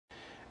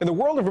In the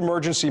world of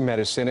emergency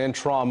medicine and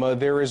trauma,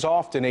 there is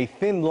often a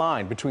thin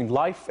line between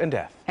life and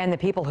death. And the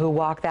people who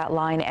walk that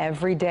line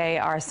every day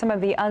are some of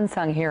the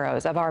unsung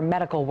heroes of our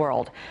medical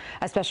world.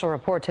 A special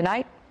report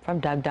tonight from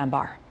Doug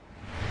Dunbar.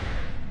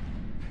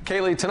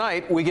 Kaylee,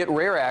 tonight we get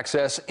rare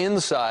access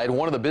inside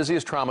one of the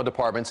busiest trauma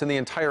departments in the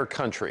entire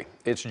country.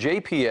 It's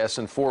JPS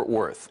in Fort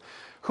Worth.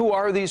 Who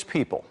are these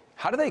people?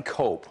 How do they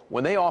cope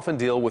when they often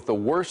deal with the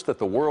worst that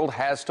the world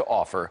has to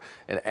offer,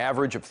 an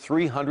average of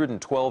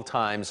 312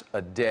 times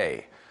a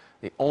day?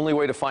 The only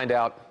way to find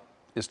out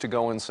is to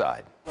go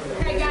inside.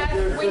 Hey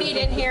guys, we need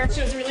in here. She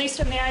was released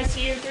from the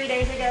ICU 3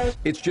 days ago.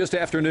 It's just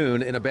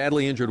afternoon and a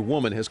badly injured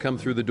woman has come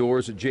through the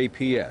doors at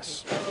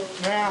JPS.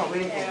 Now,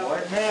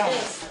 what now?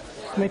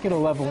 Make it a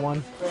level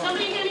 1.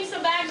 Somebody give me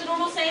some bags of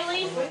normal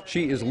saline.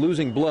 She is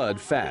losing blood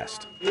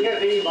fast. You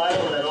have any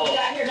vital at all?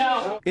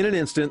 No. In an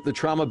instant, the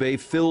trauma bay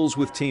fills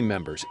with team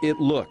members. It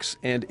looks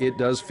and it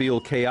does feel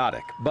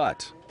chaotic,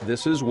 but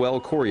this is well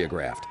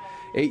choreographed.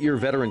 8-year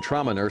veteran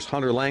trauma nurse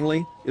Hunter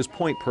Langley is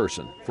point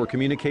person for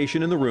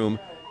communication in the room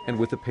and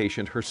with the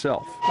patient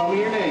herself. Tell me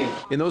your name.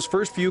 In those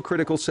first few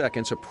critical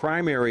seconds, a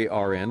primary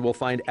RN will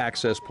find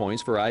access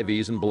points for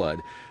IVs and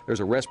blood. There's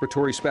a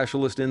respiratory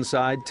specialist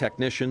inside,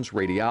 technicians,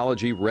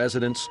 radiology,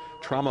 residents.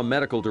 Trauma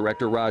medical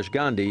director Raj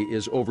Gandhi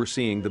is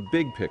overseeing the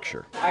big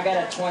picture. I got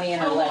a 20 in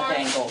her left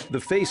ankle.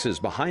 The faces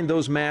behind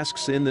those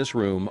masks in this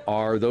room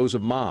are those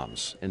of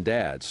moms and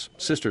dads,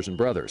 sisters and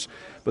brothers.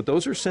 But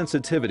those are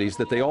sensitivities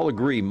that they all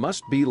agree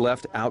must be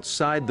left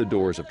outside the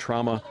doors of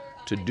trauma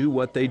to do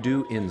what they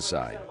do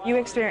inside. You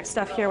experience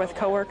stuff here with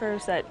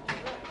coworkers that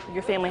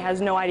your family has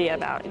no idea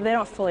about. They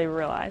don't fully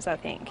realize, I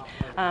think,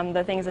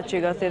 the things that you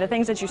go through, the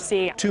things that you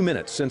see. 2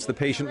 minutes since the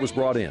patient was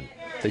brought in.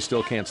 They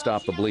still can't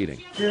stop the bleeding.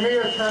 Give me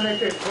your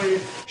tourniquet,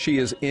 please. She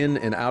is in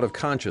and out of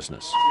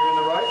consciousness. You're in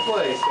the right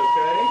place,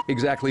 okay?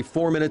 Exactly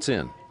 4 minutes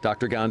in,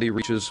 Dr. Gandhi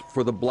reaches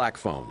for the black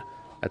phone.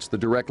 That's the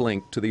direct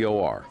link to the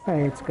OR.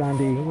 Hey, it's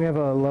Gandhi. We have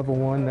a level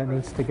 1 that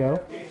needs to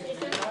go.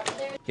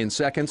 In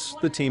seconds,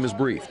 the team is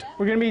briefed.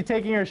 We're going to be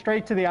taking her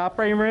straight to the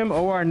operating room,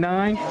 OR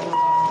 9.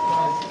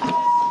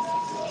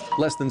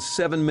 Less than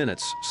 7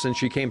 minutes since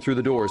she came through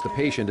the doors, the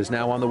patient is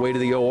now on the way to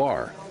the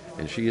OR,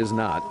 and she is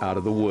not out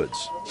of the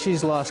woods.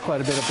 She's lost quite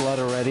a bit of blood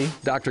already.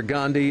 Dr.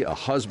 Gandhi, a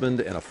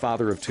husband and a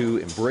father of 2,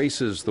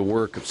 embraces the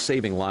work of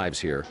saving lives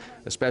here,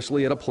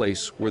 especially at a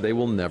place where they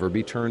will never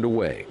be turned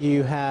away.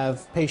 You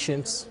have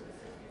patients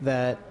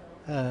that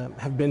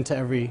have been to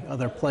every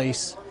other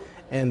place,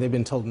 and they've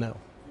been told no.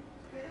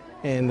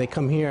 And they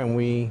come here and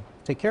we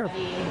take care of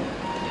them.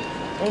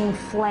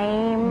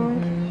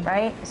 Inflamed,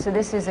 right? So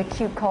this is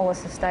acute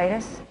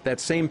cholecystitis.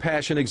 That same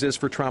passion exists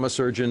for trauma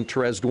surgeon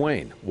Therese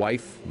Duane,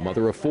 wife,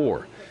 mother of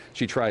 4.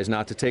 She tries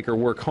not to take her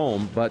work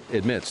home, but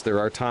admits there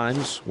are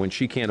times when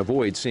she can't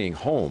avoid seeing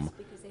home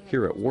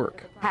here at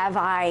work. Have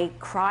I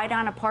cried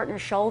on a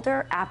partner's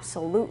shoulder?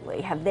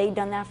 Absolutely. Have they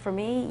done that for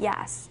me?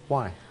 Yes.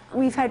 Why?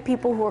 We've had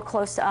people who are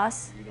close to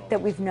us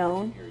that we've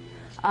known.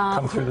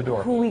 Come through the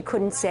door. Who we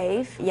couldn't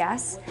save,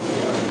 yes.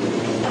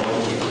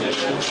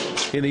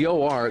 In the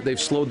OR, they've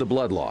slowed the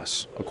blood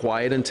loss. A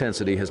quiet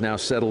intensity has now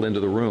settled into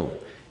the room.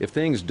 If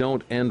things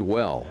don't end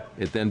well,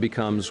 it then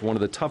becomes one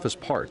of the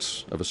toughest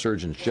parts of a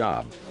surgeon's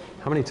job.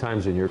 How many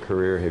times in your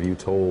career have you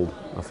told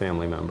a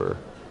family member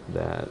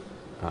that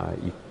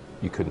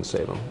you couldn't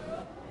save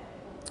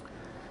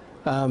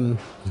them?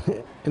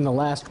 In the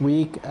last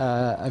week,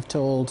 I've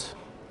told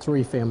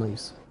 3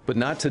 families. But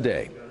not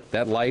today.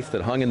 That life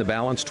that hung in the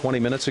balance 20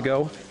 minutes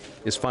ago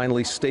is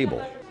finally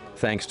stable,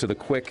 thanks to the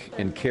quick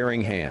and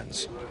caring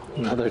hands.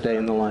 Another day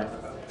in the life.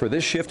 For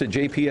this shift at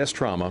JPS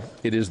Trauma,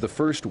 it is the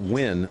first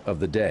win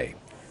of the day.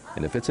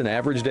 And if it's an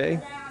average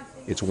day,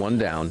 it's 1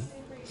 down,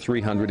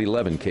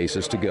 311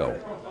 cases to go.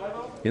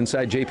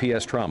 Inside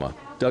JPS Trauma,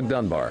 Doug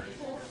Dunbar,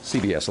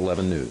 CBS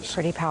 11 News.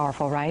 Pretty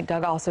powerful, right?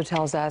 Doug also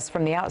tells us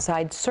from the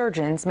outside,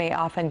 surgeons may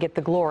often get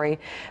the glory,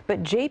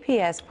 but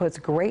JPS puts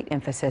great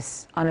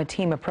emphasis on a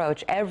team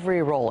approach.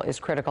 Every role is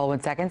critical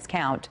when seconds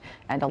count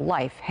and a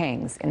life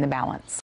hangs in the balance.